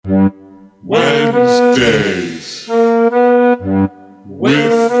Wednesdays with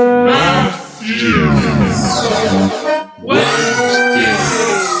Matthew. Wednesdays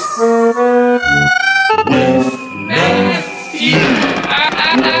with Matthew.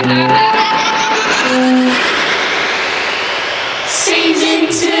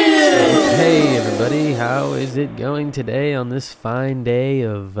 Season 2! Hey everybody, how is it going today on this fine day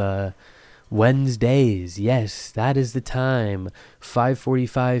of Wednesdays? Yes, that is the time.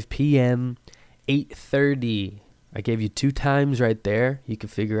 5:45 p.m., 8:30. I gave you 2 times right there. You can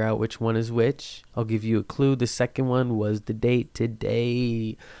figure out which one is which. I'll give you a clue. The second one was the date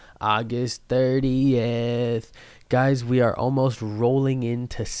today, August 30th. Guys, we are almost rolling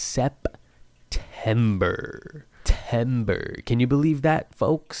into September. Can you believe that,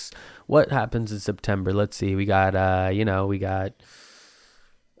 folks? What happens in September? Let's see. We got, there's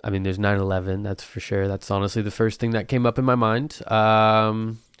 9/11, that's for sure. That's honestly the first thing that came up in my mind.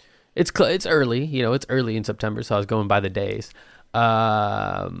 It's early, it's early in September, so I was going by the days.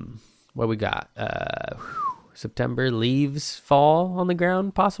 What we got? September, leaves fall on the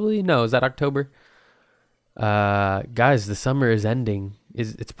ground, possibly? No, is that October? Guys, the summer is ending.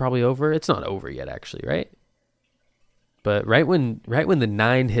 It's probably over? It's not over yet, actually, right? But right when the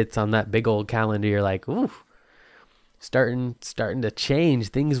 9 hits on that big old calendar, you're like, ooh, starting to change.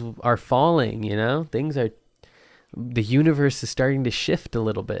 Things are falling, the universe is starting to shift a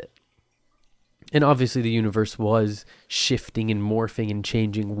little bit. And obviously the universe was shifting and morphing and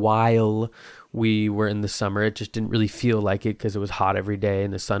changing while we were in the summer. It just didn't really feel like it because it was hot every day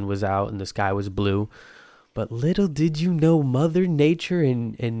and the sun was out and the sky was blue. But little did you know, Mother Nature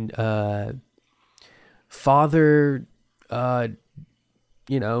and Father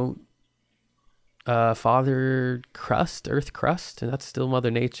Father crust, earth crust, and that's still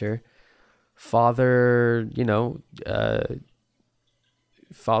Mother Nature. Father,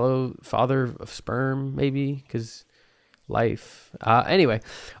 father of sperm, maybe, because life.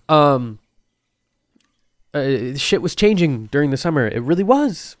 Shit was changing during the summer. It really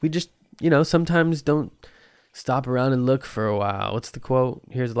was. We just, sometimes don't stop around and look for a while. What's the quote?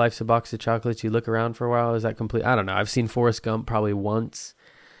 Here's life's a box of chocolates. You look around for a while. Is that complete? I don't know. I've seen Forrest Gump probably once.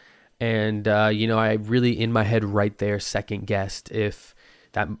 And, I really, in my head right there, second guessed if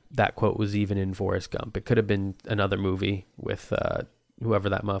that quote was even in Forrest Gump. It could have been another movie with whoever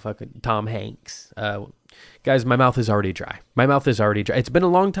that motherfucker, Tom Hanks. Guys, my mouth is already dry. It's been a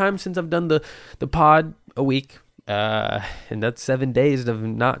long time since I've done the pod, a week. And that's 7 days of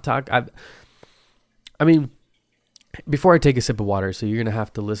not talk. Before I take a sip of water, so you're going to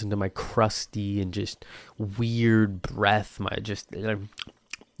have to listen to my crusty and just weird breath,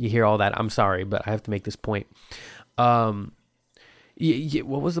 you hear all that. I'm sorry, but I have to make this point. What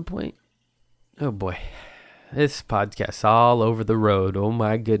was the point? Oh boy, this podcast's all over the road. Oh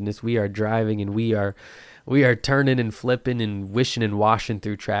my goodness, we are driving and we are turning and flipping and wishing and washing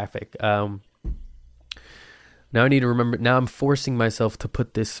through traffic. Now I need to remember. Now I'm forcing myself to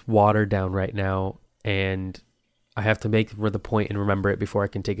put this water down right now, and I have to make the point and remember it before I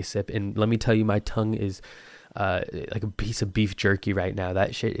can take a sip. And let me tell you, my tongue is like a piece of beef jerky right now.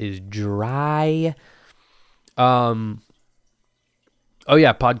 That shit is dry. Oh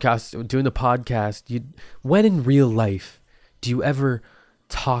yeah, doing the podcast. When in real life do you ever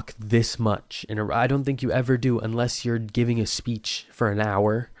talk this much? I don't think you ever do unless you're giving a speech for an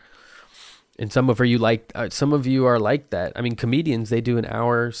hour. And some of you are like that. Comedians, they do an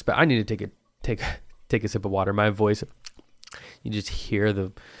hour. I need to take a sip of water. My voice, you just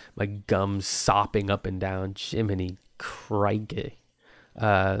hear my gums sopping up and down. Jiminy crikey.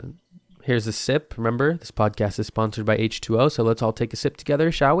 Here's a sip. Remember, this podcast is sponsored by H2O, so let's all take a sip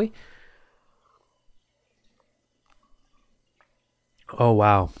together, shall we? Oh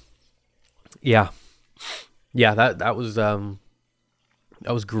wow. Yeah, that was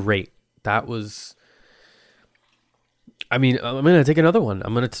great. That was, I'm gonna take another one.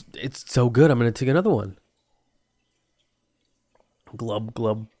 It's so good. I'm gonna take another one. Glub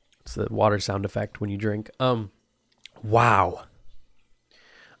glub. It's the water sound effect when you drink. Wow.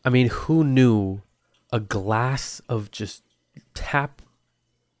 Who knew a glass of just tap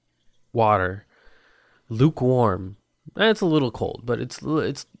water, lukewarm? It's a little cold, but it's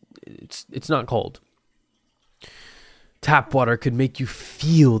not cold. Tap water could make you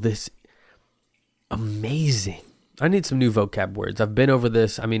feel this amazing. I need some new vocab words. I've been over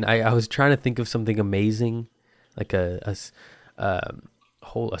this. I was trying to think of something amazing, like a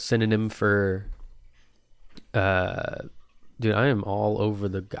synonym for dude, I am all over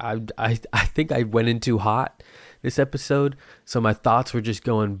the. I think I went in too hot this episode, so my thoughts were just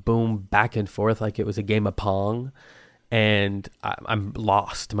going boom back and forth like it was a game of Pong, and I'm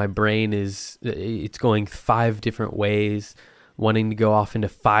lost. My brain it's going 5 different ways, wanting to go off into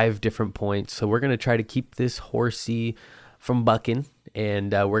 5 different points. So we're going to try to keep this horsey from bucking,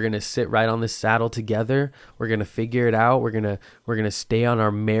 and we're going to sit right on the saddle together. We're going to figure it out. We're going to stay on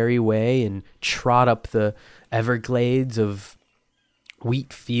our merry way and trot up the Everglades of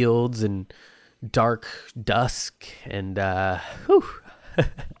wheat fields and dark dusk and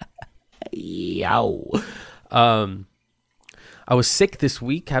yow. I was sick this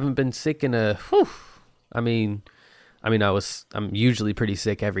week. Haven't been sick in I'm usually pretty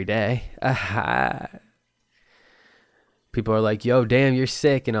sick every day. People are like, yo, damn, you're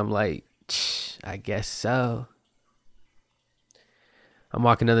sick. And I'm like, I guess so. I'm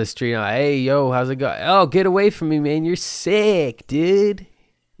walking down the street. And hey, yo, how's it going? Oh, get away from me, man. You're sick, dude.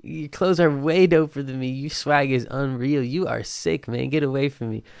 Your clothes are way doper than me. Your swag is unreal. You are sick, man. Get away from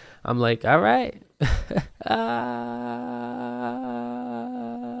me. I'm like, all right.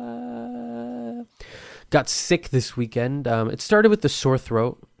 Got sick this weekend. It started with the sore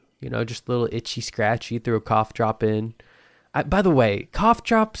throat, just a little itchy, scratchy. Threw a cough drop in. By the way, cough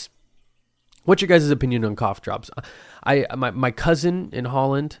drops. What's your guys' opinion on cough drops? My cousin in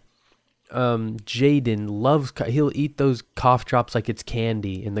Holland, Jaden, loves. He'll eat those cough drops like it's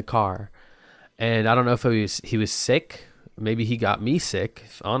candy in the car. And I don't know if he was sick. Maybe he got me sick.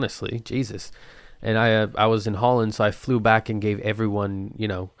 Honestly, Jesus. And I was in Holland, so I flew back and gave everyone,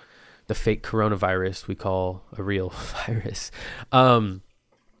 the fake coronavirus we call a real virus.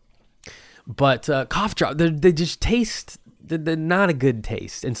 But cough drop, they just taste. They're not a good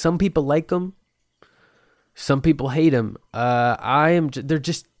taste, and some people like them. Some people hate them. They're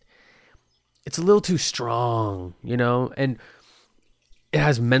just. It's a little too strong, and it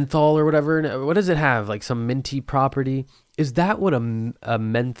has menthol or whatever. And what does it have? Like some minty property. Is that what a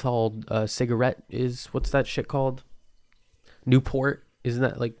menthol cigarette is? What's that shit called? Newport? Isn't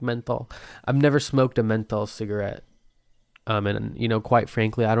that like menthol? I've never smoked a menthol cigarette. And quite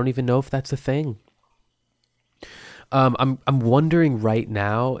frankly, I don't even know if that's a thing. I'm wondering right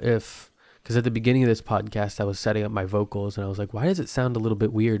now because at the beginning of this podcast, I was setting up my vocals and I was like, why does it sound a little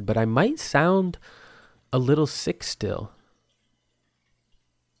bit weird? But I might sound a little sick still.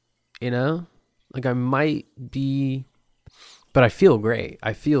 Like I might be, but I feel great.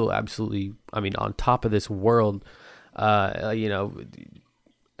 I feel absolutely, on top of this world, and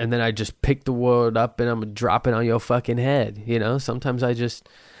then I just pick the world up and I'm dropping on your fucking head. Sometimes I just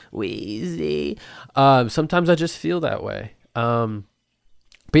wheezy. Sometimes I just feel that way. But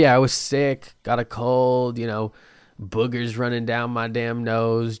yeah, I was sick, got a cold, boogers running down my damn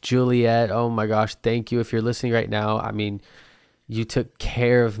nose. Juliet, oh my gosh, thank you if you're listening right now. You took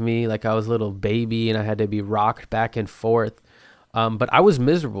care of me like I was a little baby and I had to be rocked back and forth. But I was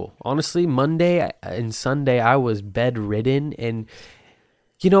miserable. Honestly, Monday and Sunday, I was bedridden. And,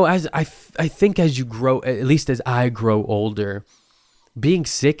 as I think as you grow, at least as I grow older, being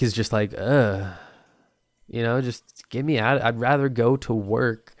sick is just like, just get me out. I'd rather go to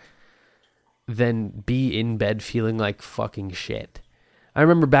work than be in bed feeling like fucking shit. I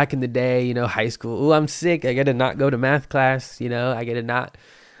remember back in the day, high school. Oh, I'm sick. I got to not go to math class. I got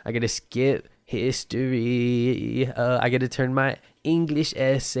to skip history. I got to turn my English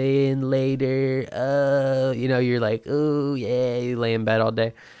essay in later. You're like, oh yeah, you lay in bed all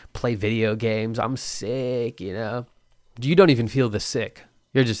day, play video games. I'm sick. You don't even feel the sick.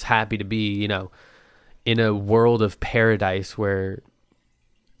 You're just happy to be, in a world of paradise where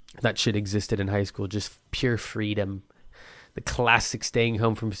that shit existed in high school. Just pure freedom. The classic Staying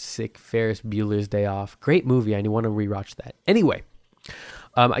Home from Sick, Ferris Bueller's Day Off. Great movie. I want to rewatch that. Anyway,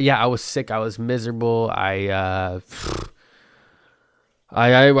 I was sick. I was miserable. I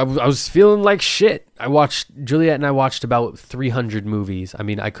was feeling like shit. Juliet and I watched about 300 movies.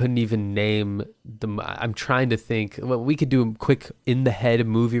 I couldn't even name them. I'm trying to think. Well, we could do a quick in the head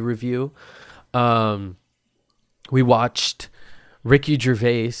movie review. We watched Ricky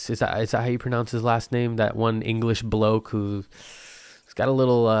Gervais. Is that how you pronounce his last name? That one English bloke who's got a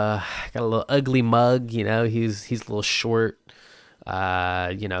little ugly mug. He's a little short.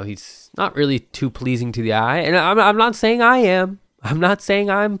 He's not really too pleasing to the eye. And I'm not saying I am. I'm not saying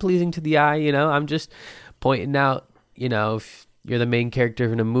I'm pleasing to the eye. I'm just pointing out. If you're the main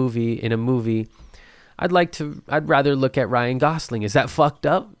character in a movie, I'd rather look at Ryan Gosling. Is that fucked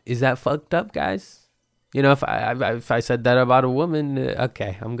up? Guys? If I said that about a woman,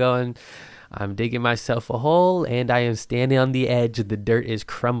 okay, I'm digging myself a hole and I am standing on the edge. The dirt is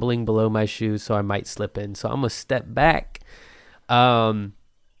crumbling below my shoes, so I might slip in. So I'm going to step back.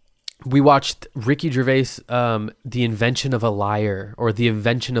 we watched Ricky Gervais, The Invention of a Liar, or The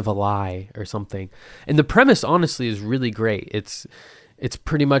Invention of a Lie, or something. And the premise, honestly, is really great. It's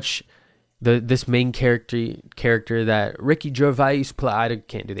pretty much this main character that Ricky Gervais play. I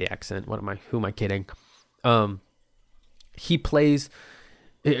can't do the accent. Who am I kidding? He plays.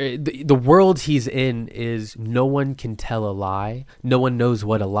 The world he's in is no one can tell a lie. No one knows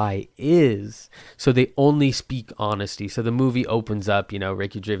what a lie is. So they only speak honesty. So the movie opens up,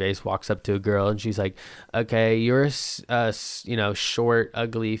 Ricky Gervais walks up to a girl and she's like, okay, you're, short,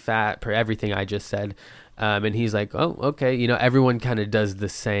 ugly, fat, per everything I just said. And he's like, oh, okay. Everyone kind of does the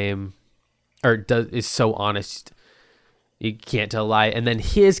same, or is so honest. You can't tell a lie. And then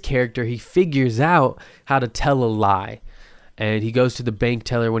his character, he figures out how to tell a lie. And he goes to the bank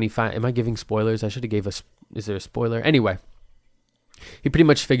teller when he finds... Am I giving spoilers? I should have gave us... Is there a spoiler? Anyway. He pretty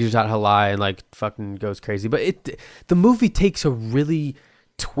much figures out how to lie and fucking goes crazy. But the movie takes a really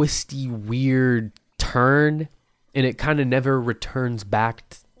twisty, weird turn. And it kind of never returns back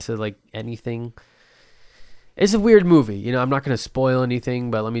to anything. It's a weird movie. I'm not going to spoil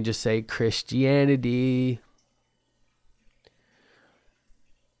anything. But let me just say Christianity...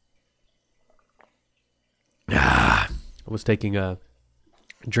 I was taking a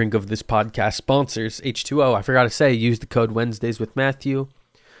drink of this podcast sponsors, H2O. I forgot to say, use the code Wednesdays with Matthew.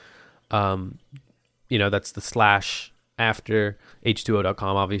 That's the / after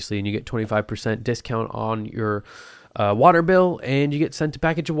H2O.com, obviously, and you get 25% discount on your water bill, and you get sent a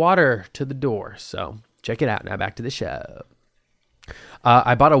package of water to the door. So check it out. Now back to the show.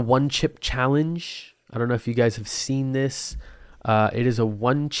 I bought a one chip challenge. I don't know if you guys have seen this. It is a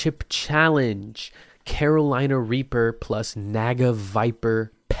one chip challenge. Carolina Reaper plus Naga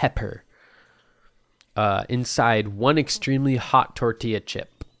Viper pepper. Inside one extremely hot tortilla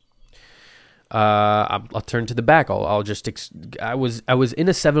chip. I'll turn to the back. I was in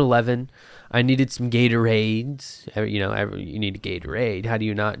a 7-Eleven. I needed some Gatorades. You need a Gatorade. How do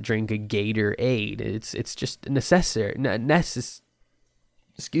you not drink a Gatorade? It's just necessary.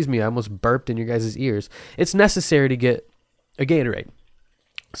 Excuse me, I almost burped in your guys' ears. It's necessary to get a Gatorade.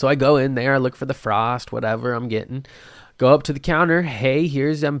 So I go in there, I look for the Frost, whatever I'm getting. Go up to the counter. Hey,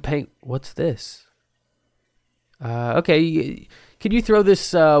 here's paying. What's this? Okay, could you throw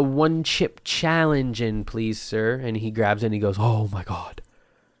this one chip challenge in, please, sir? And he grabs it and he goes, oh my God,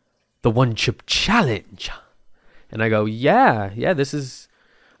 the one chip challenge. And I go, yeah, this is,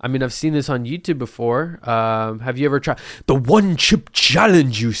 I've seen this on YouTube before. Have you ever tried the one chip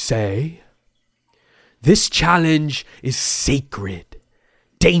challenge, you say? This challenge is sacred.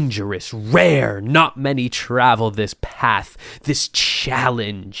 Dangerous, rare, not many travel this path, this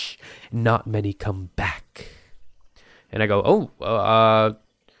challenge, not many come back. And I go,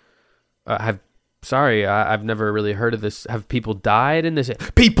 I've never really heard of this. Have people died in this?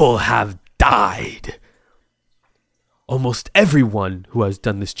 People have died. Almost everyone who has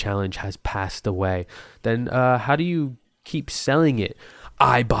done this challenge has passed away. Then how do you keep selling it?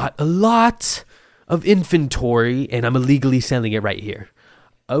 I bought a lot of inventory and I'm illegally selling it right here.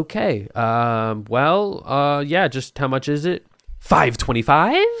 Okay, just how much is it?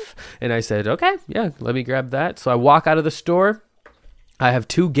 $5.25? And I said, okay, yeah, let me grab that. So I walk out of the store. I have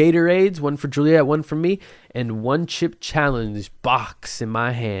 2 Gatorades, one for Juliet, one for me, and one chip challenge box in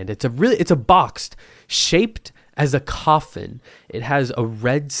my hand. It's a box shaped as a coffin. It has a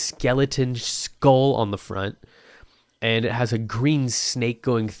red skeleton skull on the front, and it has a green snake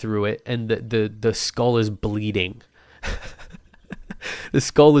going through it, and the skull is bleeding. The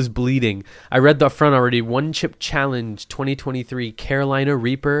skull is bleeding. I read the front already. One chip challenge 2023 Carolina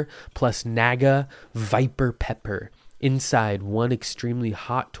Reaper plus Naga Viper pepper. Inside one extremely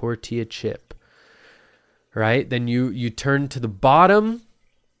hot tortilla chip. Right? Then you turn to the bottom.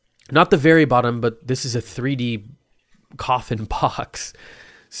 Not the very bottom, but this is a 3D coffin box.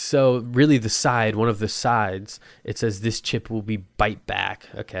 So really one of the sides, it says this chip will be bite back.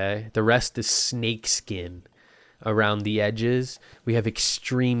 Okay. The rest is snake skin. Around the edges, we have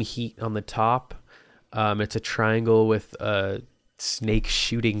extreme heat on the top. It's a triangle with a snake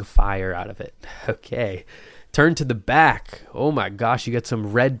shooting fire out of it. Okay, turn to the back. Oh my gosh, you got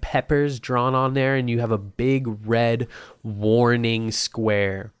some red peppers drawn on there, and you have a big red warning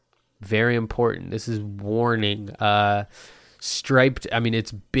square. Very important. This is warning. Striped.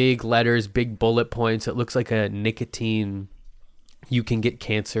 It's big letters, big bullet points. It looks like a nicotine. You can get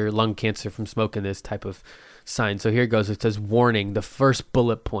cancer, lung cancer from smoking this type of sign. So here it goes. It says warning. The first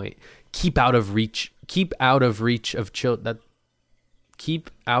bullet point: keep out of reach of children.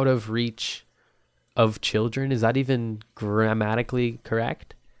 Keep out of reach of children. Is that even grammatically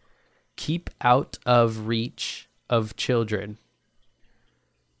correct? Keep out of reach of children.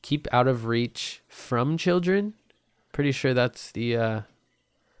 keep out of reach from children. Pretty sure that's the,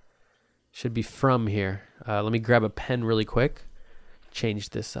 should be from here. Let me grab a pen really quick. Change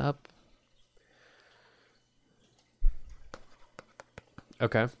this up.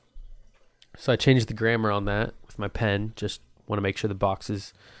 Okay. So I changed the grammar on that with my pen. Just want to make sure the box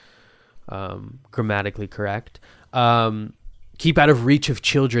is grammatically correct. Keep out of reach of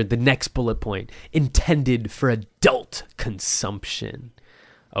children. The next bullet point. Intended for adult consumption.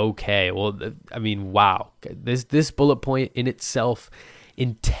 Okay. Well, I mean, wow. This bullet point in itself,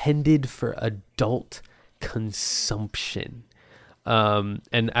 intended for adult consumption.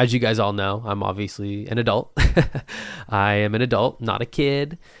 And as you guys all know, I'm obviously an adult. I am an adult, not a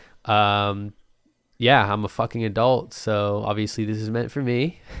kid. Yeah, I'm a fucking adult. So obviously this is meant for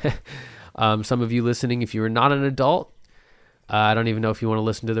me. Some of you listening, if you are not an adult, I don't even know if you want to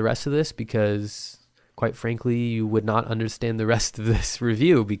listen to the rest of this, because quite frankly, you would not understand the rest of this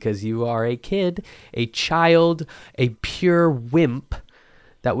review, because you are a kid, a child, a pure wimp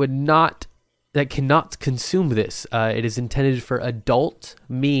that cannot consume this. It is intended for adult,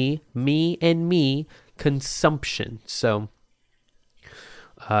 me, and me consumption. So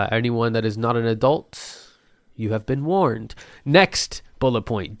anyone that is not an adult, you have been warned. Next bullet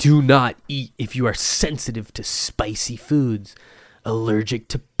point. Do not eat if you are sensitive to spicy foods, allergic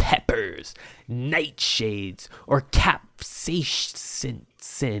to peppers, nightshades, or capsaicin,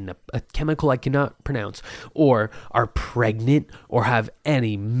 a chemical I cannot pronounce, or are pregnant or have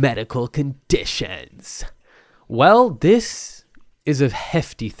any medical conditions. Well, this is a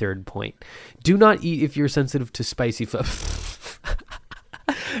hefty third point. Do not eat if you're sensitive to spicy food.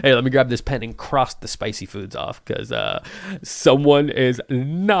 Hey, let me grab this pen and cross the spicy foods off, because someone is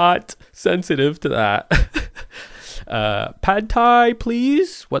not sensitive to that. Pad Thai,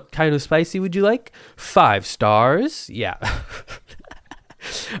 please. What kind of spicy would you like? 5 stars. Yeah.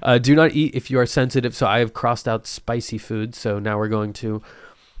 Do not eat if you are sensitive. So I have crossed out spicy foods. So now we're going to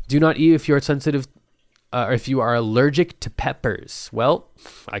do not eat if you are sensitive, or if you are allergic to peppers. Well,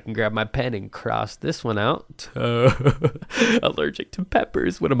 I can grab my pen and cross this one out. Allergic to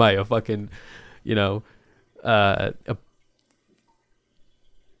peppers. What am I, a fucking, a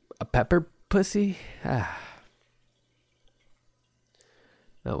pepper pussy?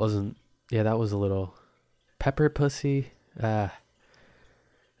 That wasn't, that was a little pepper pussy.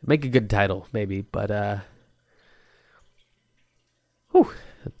 Make a good title, maybe, but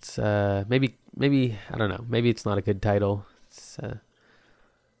it's maybe I don't know. Maybe it's not a good title. It's,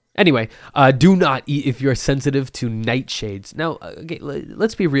 anyway, do not eat if you're sensitive to nightshades. Now, okay,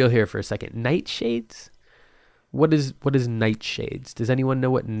 let's be real here for a second. Nightshades? What is nightshades? Does anyone know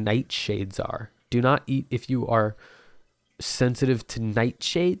what nightshades are? Do not eat if you are sensitive to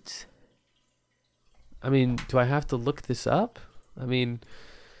nightshades. I mean, do I have to look this up? I mean,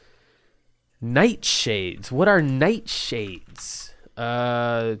 nightshades. What are nightshades?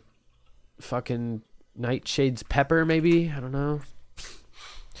 Fucking nightshades pepper, maybe? I don't know.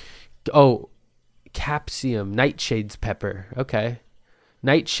 Oh, capsium. Nightshades pepper. Okay.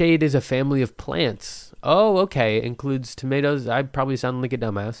 Nightshade is a family of plants. Oh, okay. Includes tomatoes. I probably sound like a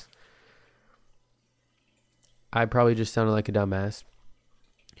dumbass. I probably just sounded like a dumbass.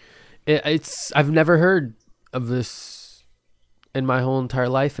 I've never heard of this in my whole entire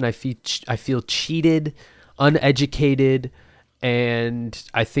life, and I feel cheated, uneducated, and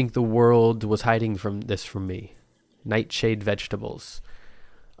I think the world was hiding from me. Nightshade vegetables.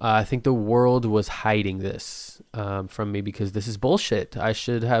 I think the world was hiding this from me, because this is bullshit. I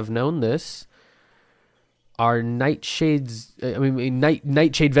should have known this. Are nightshades,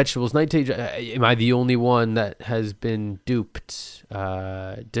 nightshade vegetables, am I the only one that has been duped,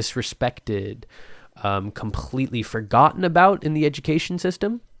 disrespected, completely forgotten about in the education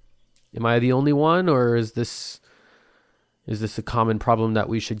system? Am I the only one, or is this a common problem that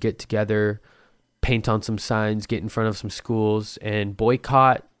we should get together, paint on some signs, get in front of some schools, and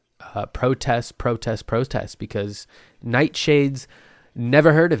boycott, protest, because nightshades,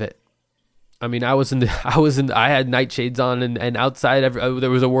 never heard of it. I mean, I had nightshades on, and outside there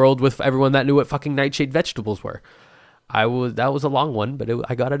was a world with everyone that knew what fucking nightshade vegetables were. That was a long one, but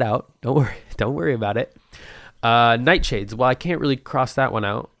I got it out. Don't worry about it. Nightshades. Well, I can't really cross that one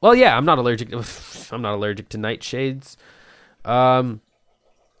out. Well, yeah, I'm not allergic to nightshades.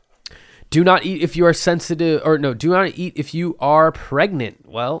 Do not eat if you are sensitive, or no, do not eat if you are pregnant.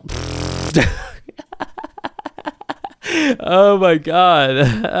 Well, oh my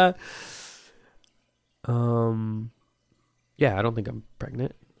God. Yeah, I don't think I'm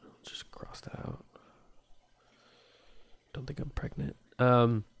pregnant. Let's just cross that out. Don't think I'm pregnant.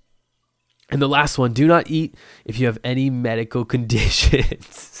 And the last one, do not eat if you have any medical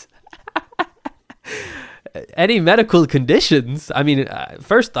conditions. Any medical conditions? I mean,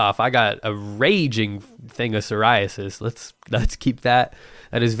 first off, I got a raging thing of psoriasis. Let's keep that.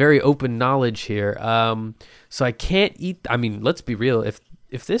 That is very open knowledge here. So I can't eat. I mean, let's be real.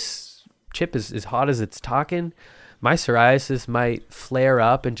 If this chip is as hot as it's talking, my psoriasis might flare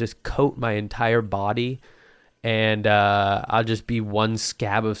up and just coat my entire body, and I'll just be one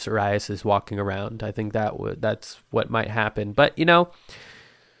scab of psoriasis walking around. I think that's what might happen. But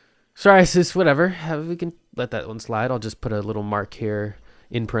psoriasis, whatever. We can let that one slide. I'll just put a little mark here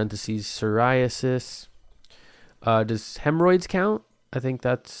in parentheses. Psoriasis. Does hemorrhoids count? I think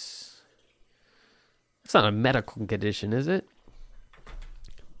that's not a medical condition, is it?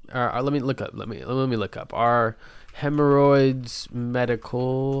 Let me look up. Let me look up. Are hemorrhoids a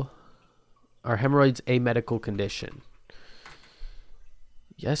medical condition?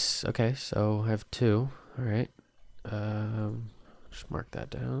 Yes. Okay. So I have 2. All right. Just mark that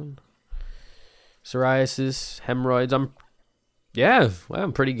down. Psoriasis, hemorrhoids. I'm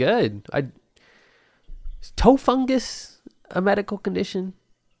pretty good. Is toe fungus a medical condition?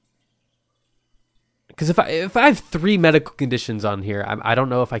 Because if I have 3 medical conditions on here, I don't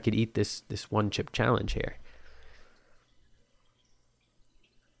know if I could eat this one chip challenge here.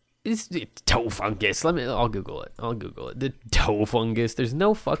 It's toe fungus. I'll Google it. The toe fungus. There's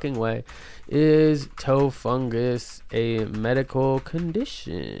no fucking way. Is toe fungus a medical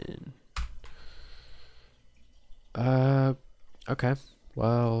condition? Okay.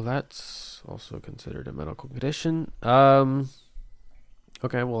 Well, that's also considered a medical condition. Okay,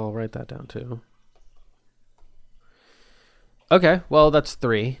 well, I'll write that down too. Okay, well, that's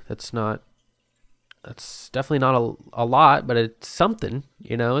 3. That's definitely not a lot, but it's something,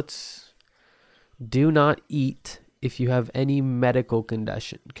 it's do not eat if you have any medical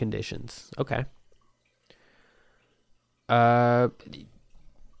conditions. Okay. I'll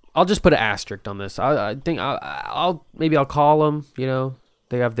just put an asterisk on this. I think I'll call them,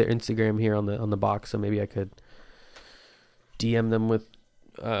 they have their Instagram here on the box, so maybe I could DM them with,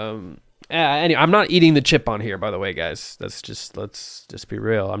 anyway, I'm not eating the chip on here, by the way, guys. Let's just be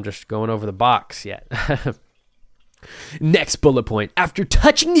real. I'm just going over the box yet. Next bullet point. After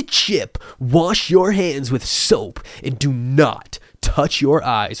touching the chip, wash your hands with soap and do not touch your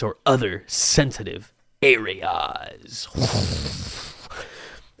eyes or other sensitive areas.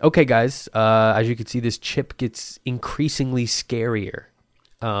 Okay, guys, as you can see, this chip gets increasingly scarier.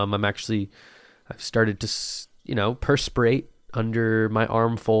 I've started to, perspirate under my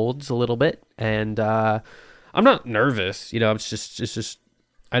arm folds a little bit, and I'm not nervous. It's just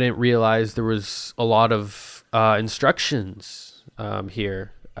I didn't realize there was a lot of instructions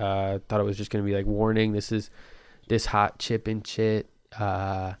here. Thought it was just gonna be like, warning, this is this hot chip and shit.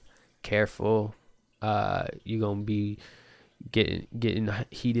 Careful, you gonna be getting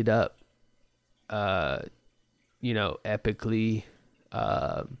heated up. Epically.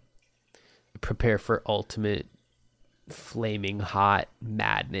 Prepare for ultimate flaming hot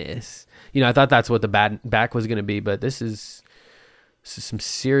madness. I thought that's what the back was going to be, but this is some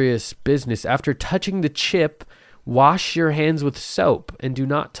serious business. After touching the chip, wash your hands with soap and do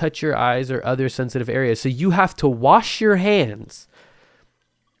not touch your eyes or other sensitive areas. So you have to wash your hands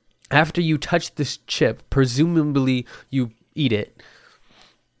after you touch this chip. Presumably you eat it,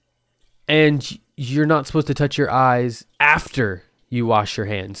 and you're not supposed to touch your eyes after you wash your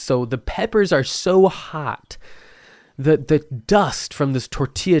hands. So the peppers are so hot. The dust from this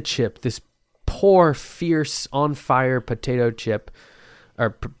tortilla chip, this poor, fierce, on fire potato chip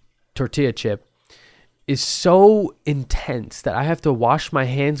or tortilla chip, is so intense that I have to wash my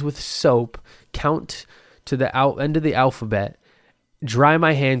hands with soap, count to the end of the alphabet, dry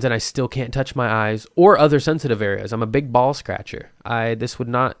my hands, and I still can't touch my eyes or other sensitive areas. I'm a big ball scratcher. This would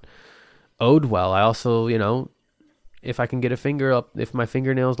not ode well. I also, if I can get a finger up, if my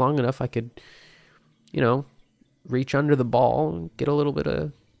fingernail's long enough, I could, reach under the ball and get a little bit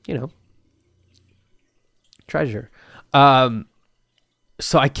of, treasure.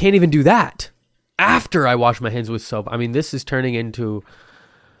 So I can't even do that after I wash my hands with soap. I mean, this is turning into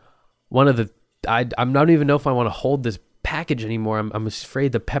one of the, I'm not even know if I want to hold this package anymore. I'm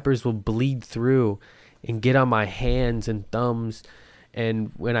afraid the peppers will bleed through and get on my hands and thumbs.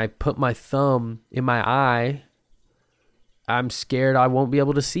 And when I put my thumb in my eye, I'm scared I won't be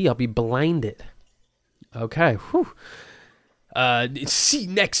able to see. I'll be blinded. Okay. Whew. See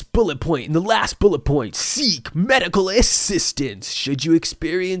next bullet point. In the last bullet point, seek medical assistance should you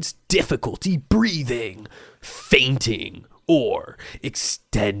experience difficulty breathing, fainting, or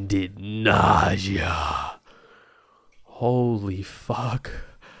extended nausea. Holy fuck.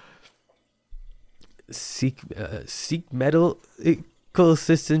 seek medical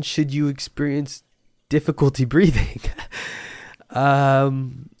assistance should you experience difficulty breathing.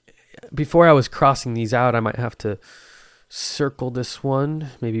 Before I was crossing these out, I might have to circle this one.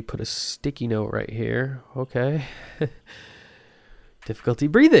 Maybe put a sticky note right here. Okay. Difficulty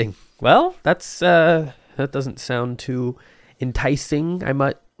breathing. Well, that's that doesn't sound too enticing. I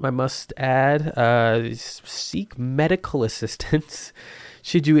must add. Seek medical assistance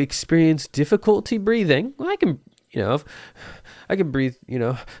should you experience difficulty breathing. Well, I can breathe.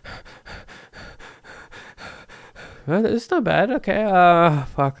 It's not bad. Okay.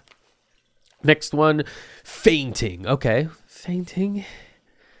 Fuck. Next one, fainting. Okay, fainting.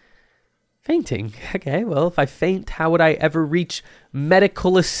 Okay, well, if I faint, how would I ever reach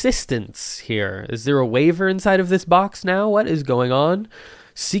medical assistance here? Is there a waiver inside of this box now? What is going on?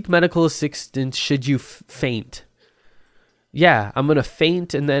 Seek medical assistance should you faint. Yeah, I'm gonna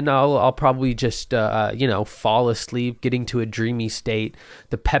faint, and then I'll probably just fall asleep, getting to a dreamy state.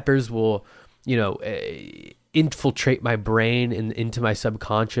 The peppers will, infiltrate my brain and into my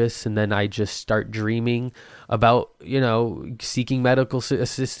subconscious, and then I just start dreaming about seeking medical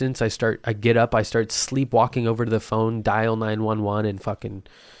assistance. I get up, I start sleepwalking over to the phone, dial 911, and fucking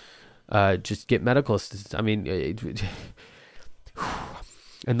just get medical assistance. I mean,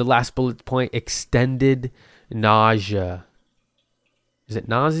 and the last bullet point, extended nausea. Is it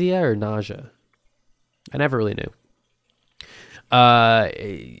nausea or nausea? I never really knew.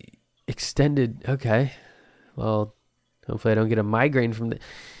 Extended, okay. Well, hopefully I don't get a migraine from the...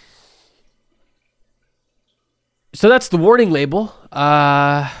 So that's the warning label.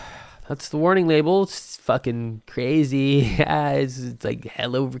 It's fucking crazy. It's like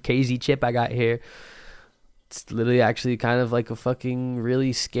hello crazy chip I got here. It's literally actually kind of like a fucking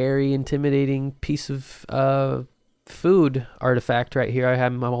really scary, intimidating piece of food artifact right here.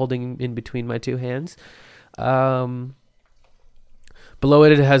 I'm holding in between my two hands. Below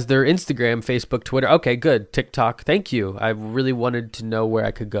it has their Instagram, Facebook, Twitter. Okay, good. TikTok. Thank you. I really wanted to know where I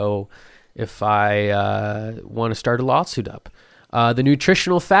could go if I want to start a lawsuit up. The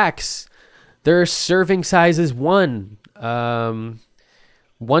nutritional facts. Their serving size is one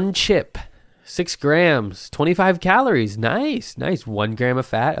chip, 6 grams, 25 calories. Nice. 1 gram of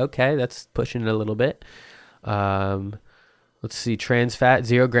fat. Okay, that's pushing it a little bit. Let's see. Trans fat,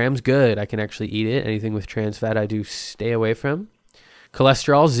 0 grams. Good. I can actually eat it. Anything with trans fat, I do stay away from.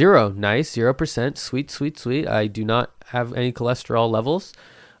 Cholesterol, 0. Nice. 0%. Sweet. I do not have any cholesterol levels.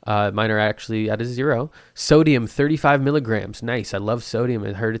 Mine are actually at a 0. Sodium, 35 milligrams. Nice. I love sodium.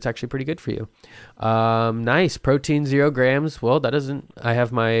 I heard it's actually pretty good for you. Nice. Protein, 0 grams. Well, that doesn't... I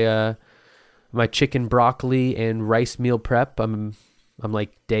have my my chicken, broccoli, and rice meal prep. I'm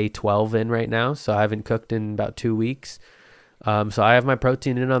like day 12 in right now, so I haven't cooked in about 2 weeks. So I have my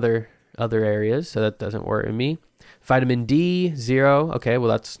protein in other areas, so that doesn't worry me. Vitamin D, 0. Okay, well,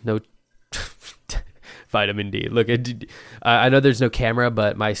 that's no... Vitamin D. Look, I know there's no camera,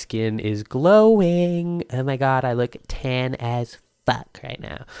 but my skin is glowing. Oh my God, I look tan as fuck right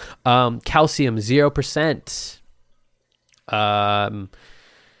now. Calcium, 0%.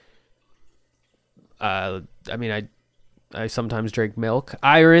 I sometimes drink milk.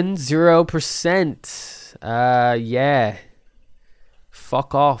 Iron, 0%. Yeah.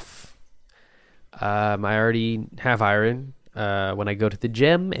 Fuck off. I already have iron when I go to the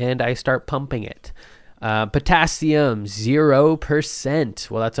gym and I start pumping it. Potassium, 0%.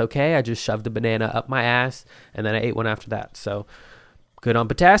 Well, that's okay. I just shoved a banana up my ass and then I ate one after that. So good on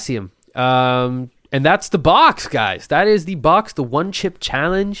potassium. And that's the box, guys. That is the box, the 1 chip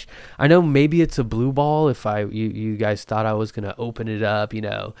challenge. I know maybe it's a blue ball if you guys thought I was going to open it up,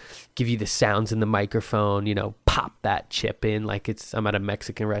 give you the sounds in the microphone, pop that chip in like I'm at a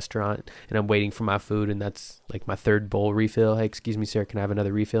Mexican restaurant and I'm waiting for my food and that's like my 3rd bowl refill. Hey, excuse me, sir, can I have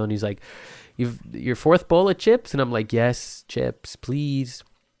another refill? And he's like, "You've your 4th bowl of chips?" And I'm like, "Yes, chips, please."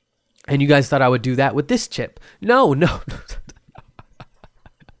 And you guys thought I would do that with this chip. No.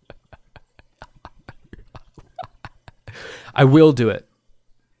 I will do it.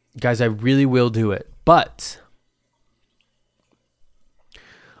 Guys, I really will do it. But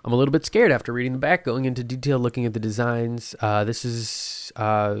I'm a little bit scared after reading the back, going into detail, looking at the designs. This is...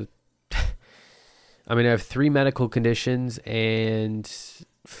 I have 3 medical conditions and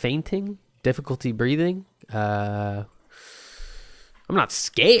fainting, difficulty breathing. I'm not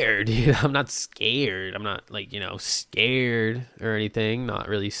scared. I'm not scared. I'm not scared or anything. Not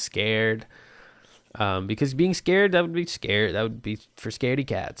really scared. Because being scared, that would be for scaredy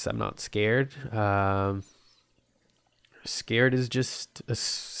cats. I'm not scared. Scared is just a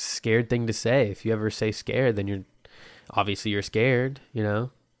scared thing to say. If you ever say scared, then you're scared,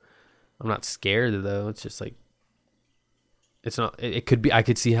 I'm not scared though. It's just like, it's not, it could be, I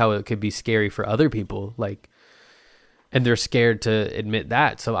could see how it could be scary for other people. Like, and they're scared to admit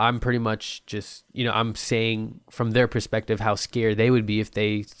that. So I'm pretty much just, I'm saying from their perspective how scared they would be if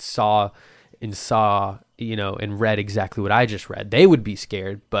they saw, and read exactly what I just read. They would be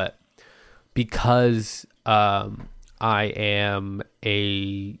scared. But because I am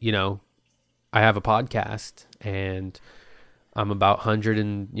I have a podcast and I'm about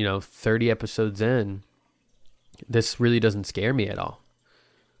 130 episodes in, this really doesn't scare me at all.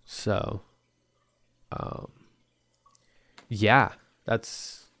 So,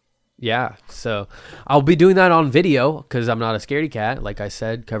 so I'll be doing that on video because I'm not a scaredy cat. Like I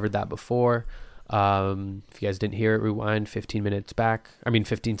said, covered that before. If you guys didn't hear it, rewind 15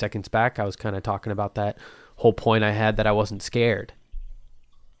 seconds back. I was kind of talking about that whole point I had that I wasn't scared.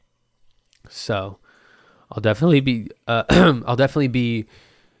 So I'll definitely be,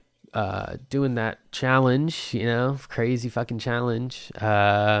 doing that challenge, crazy fucking challenge.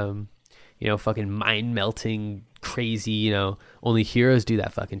 Fucking mind melting, crazy, only heroes do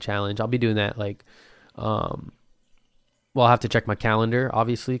that fucking challenge. I'll be doing that I'll have to check my calendar,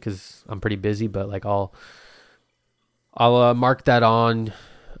 obviously, because I'm pretty busy. But like I'll mark that on,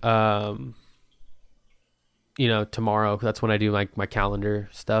 tomorrow. That's when I do like my calendar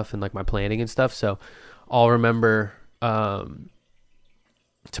stuff and like my planning and stuff. So I'll remember to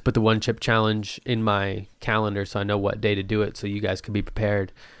put the one chip challenge in my calendar so I know what day to do it. So you guys can be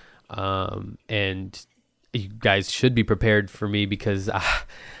prepared, and you guys should be prepared for me because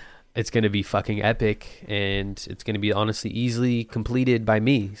it's going to be fucking epic, and it's going to be honestly easily completed by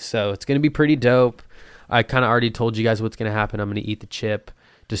me. So it's going to be pretty dope. I kind of already told you guys what's going to happen. I'm going to eat the chip,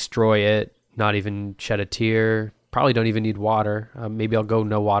 destroy it, not even shed a tear. Probably don't even need water. Maybe I'll go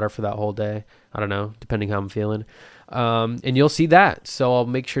no water for that whole day. I don't know, depending how I'm feeling. And you'll see that. So I'll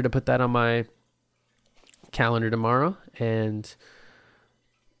make sure to put that on my calendar tomorrow. And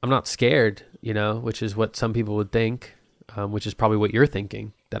I'm not scared, which is what some people would think, which is probably what you're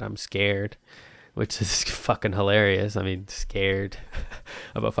thinking, that I'm scared, which is fucking hilarious. I mean, scared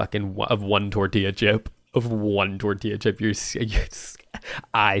of one tortilla chip, You're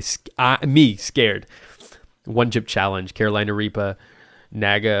me scared. One chip challenge, Carolina Reaper,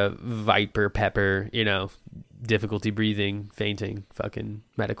 Naga Viper Pepper, difficulty breathing, fainting, fucking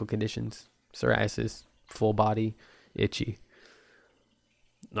medical conditions, psoriasis, full body, itchy.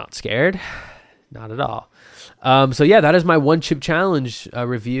 Not scared. Not at all. So yeah, that is my one chip challenge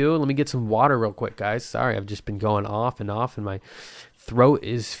review. Let me get some water real quick, guys. Sorry, I've just been going off and off, and my throat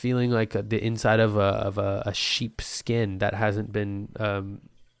is feeling like the inside of a sheep's skin that hasn't been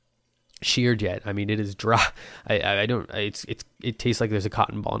sheared yet. I mean, it is dry. It tastes like there's a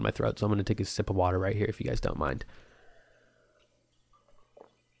cotton ball in my throat. So I'm gonna take a sip of water right here, if you guys don't mind.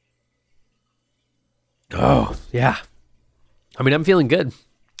 Oh yeah. I mean, I'm feeling good.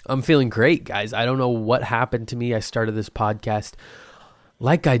 I'm feeling great, guys. I don't know what happened to me. I started this podcast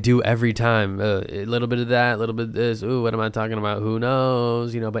like I do every time. A little bit of that, a little bit of this. Ooh, what am I talking about? Who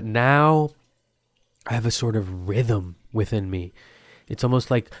knows? But now I have a sort of rhythm within me. It's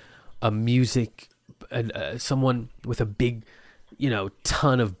almost like a music, and someone with a big,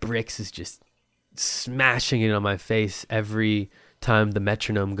 ton of bricks is just smashing it on my face every time the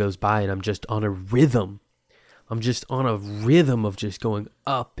metronome goes by, and I'm just on a rhythm. I'm just on a rhythm of just going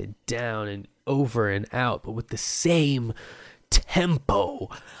up and down and over and out, but with the same tempo.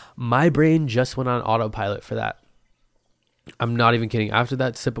 My brain just went on autopilot for that. I'm not even kidding. After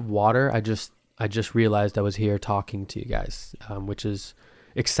that sip of water, I just realized I was here talking to you guys, which is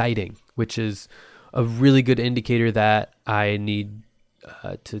exciting, which is a really good indicator that I need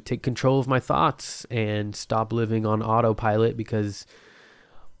to take control of my thoughts and stop living on autopilot, because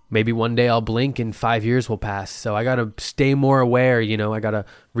maybe one day I'll blink and 5 years will pass. So I got to stay more aware. I got to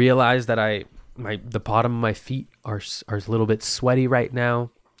realize that the bottom of my feet are a little bit sweaty right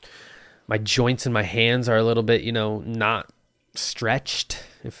now. My joints in my hands are a little bit, not stretched.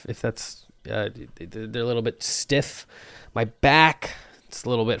 If that's, they're a little bit stiff. My back, it's a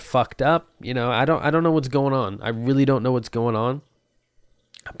little bit fucked up. I don't know what's going on. I really don't know what's going on.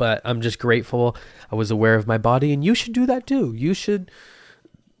 But I'm just grateful I was aware of my body, and you should do that too. You should.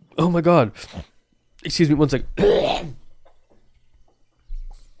 Oh my God. Excuse me 1 second.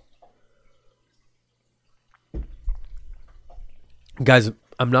 Guys,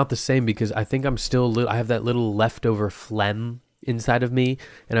 I'm not the same because I think I'm still I have that little leftover phlegm inside of me,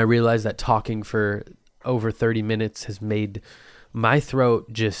 and I realize that talking for over 30 minutes has made my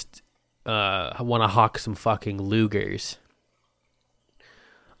throat just want to hawk some fucking Lugers.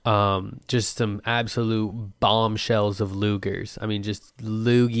 Just some absolute bombshells of Lugers. I mean, just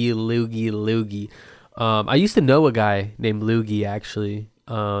loogie. I used to know a guy named Loogie, actually.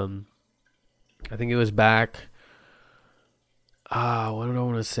 I think it was back. What do I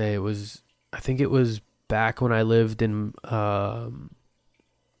want to say? I think it was back when I lived in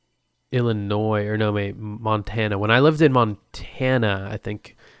Illinois, or no, wait, Montana. When I lived in Montana, I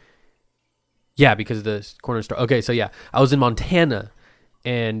think. Yeah, because of the corner store. Okay, so yeah, I was in Montana,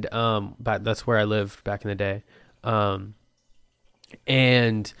 and that's where I lived back in the day.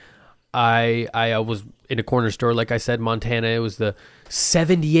 And I was in a corner store, like I said, Montana. It was the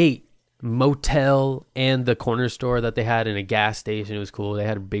 78 motel and the corner store that they had in a gas station. It was cool. They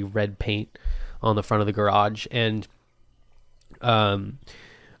had a big red paint on the front of the garage. And I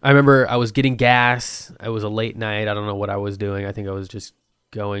remember I was getting gas. It was a late night. I don't know what I was doing. I think I was just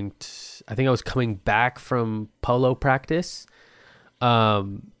I think I was coming back from polo practice.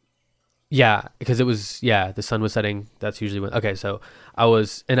 Yeah, because the sun was setting. That's usually when. Okay, so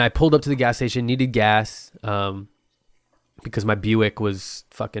I pulled up to the gas station, needed gas, because my Buick was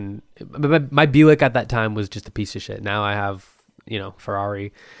fucking. My Buick at that time was just a piece of shit. Now I have,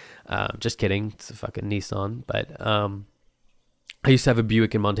 Ferrari. Just kidding, it's a fucking Nissan. But I used to have a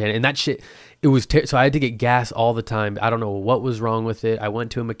Buick in Montana, and that shit, it was so I had to get gas all the time. I don't know what was wrong with it. I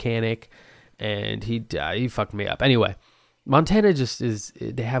went to a mechanic, and he fucked me up. Anyway. Montana just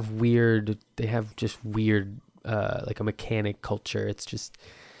they have just weird, like a mechanic culture. It's just,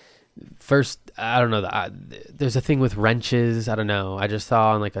 first, I don't know, there's a thing with wrenches. I don't know. I just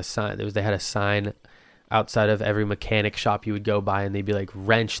saw on like a sign, they had a sign outside of every mechanic shop you would go by, and they'd be like,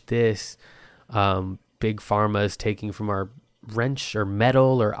 wrench this, Big Pharma is taking from our wrench or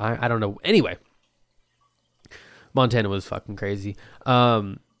metal, or I don't know. Anyway, Montana was fucking crazy.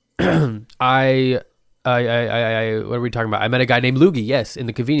 What are we talking about? I met a guy named Loogie, yes, in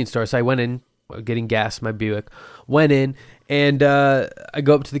the convenience store. So I went in, getting gas, my Buick, went in, and I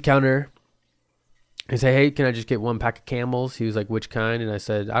go up to the counter and say, hey, can I just get one pack of Camels? He was like, which kind? And I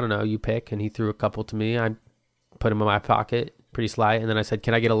said, I don't know, you pick. And he threw a couple to me. I put them in my pocket, pretty sly. And then I said,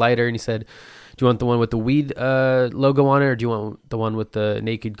 can I get a lighter? And he said, do you want the one with the weed logo on it, or do you want the one with the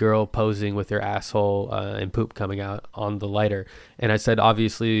naked girl posing with her asshole and poop coming out on the lighter? And I said,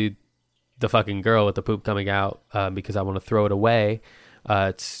 obviously, the fucking girl with the poop coming out, because I want to throw it away.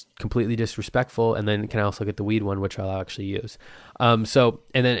 It's completely disrespectful. And then can I also get the weed one, which I'll actually use? And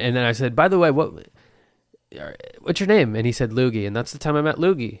then I said, by the way, what's your name? And he said Loogie, and that's the time I met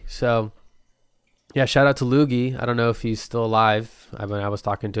Loogie. So yeah, shout out to Loogie. I don't know if he's still alive. When I was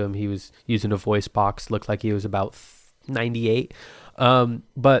talking to him, he was using a voice box. Looked like he was about 98.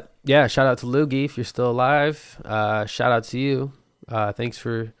 But yeah, shout out to Loogie if you're still alive. Shout out to you. Thanks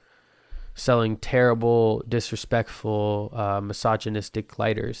for selling terrible, disrespectful, misogynistic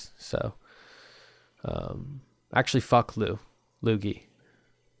lighters. So, actually, fuck Loogie.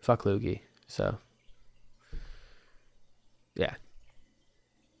 Fuck Loogie. So, yeah.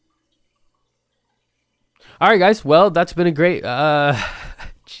 All right, guys. Well, that's been a great,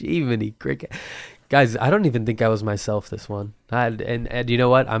 Jiminy Cricket. Guys, I don't even think I was myself this one. And you know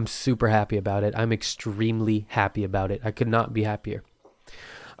what? I'm super happy about it. I'm extremely happy about it. I could not be happier.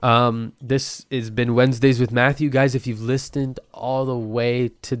 This has been Wednesdays with Matthew. Guys, if you've listened all the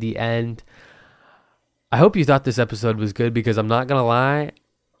way to the end, I hope you thought this episode was good, because I'm not gonna lie,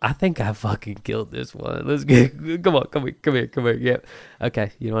 I think I fucking killed this one. Let's get, come here. Yep.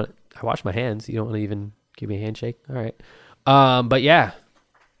 Okay. You know what? I wash my hands. You don't want to even give me a handshake? All right. But yeah,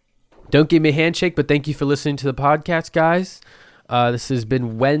 don't give me a handshake, but thank you for listening to the podcast, guys. This has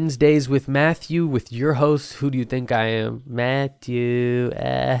been Wednesdays with Matthew, with your host. Who do you think I am? Matthew.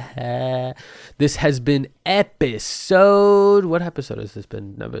 This has been episode... What episode has this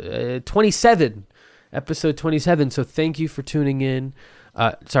been? 27. Episode 27. So thank you for tuning in.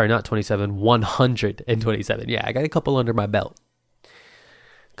 Sorry, not 27. 127. Yeah, I got a couple under my belt.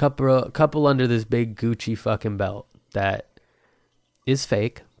 Couple under this big Gucci fucking belt that is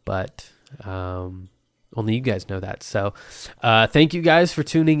fake, but... only you guys know that. So thank you guys for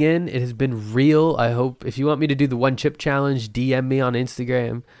tuning in. It has been real. I hope if you want me to do the one chip challenge, DM me on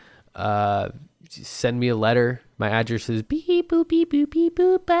Instagram. Send me a letter. My address is beep boop beep boop beep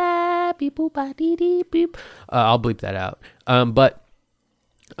boop ba beep boop ba dee dee beep. I'll bleep that out.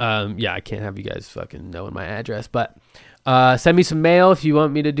 Yeah, I can't have you guys fucking knowing my address, but send me some mail if you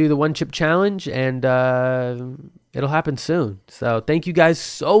want me to do the one chip challenge, and it'll happen soon. So thank you guys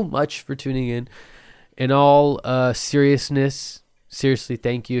so much for tuning in. In all seriousness, seriously,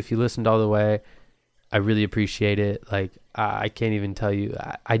 thank you if you listened all the way. I really appreciate it. Like, I can't even tell you.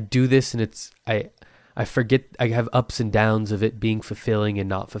 I do this, and I forget, I have ups and downs of it being fulfilling and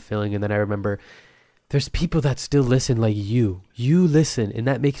not fulfilling. And then I remember there's people that still listen, like you listen. And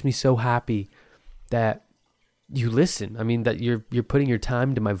that makes me so happy that you listen. I mean, that you're putting your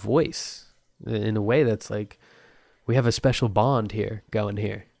time to my voice in a way that's like, we have a special bond here going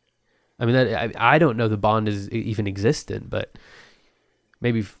here. I mean, I don't know the bond is even existent, but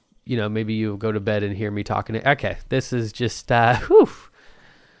maybe, maybe you'll go to bed and hear me talking. Okay, this is just,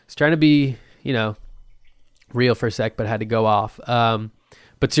 it's trying to be, real for a sec, but had to go off.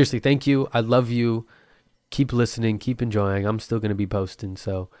 But seriously, thank you. I love you. Keep listening, keep enjoying. I'm still going to be posting.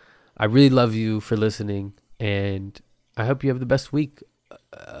 So I really love you for listening, and I hope you have the best week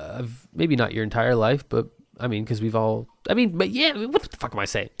of maybe not your entire life, but I mean, because but yeah, what the fuck am I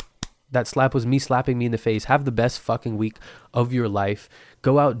saying? That slap was me slapping me in the face. Have the best fucking week of your life.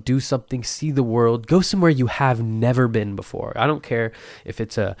 Go out, do something, see the world. Go somewhere you have never been before. I don't care if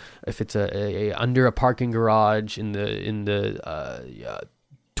it's a under a parking garage in the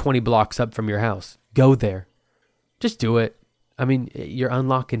 20 blocks up from your house. Go there. Just do it. I mean, you're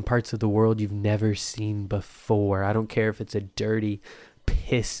unlocking parts of the world you've never seen before. I don't care if it's a dirty,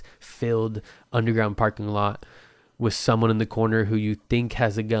 piss-filled underground parking lot with someone in the corner who you think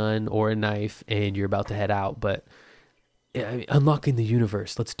has a gun or a knife and you're about to head out. But unlocking the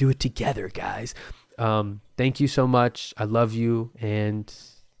universe. Let's do it together, guys. Thank you so much. I love you, and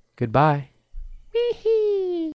goodbye.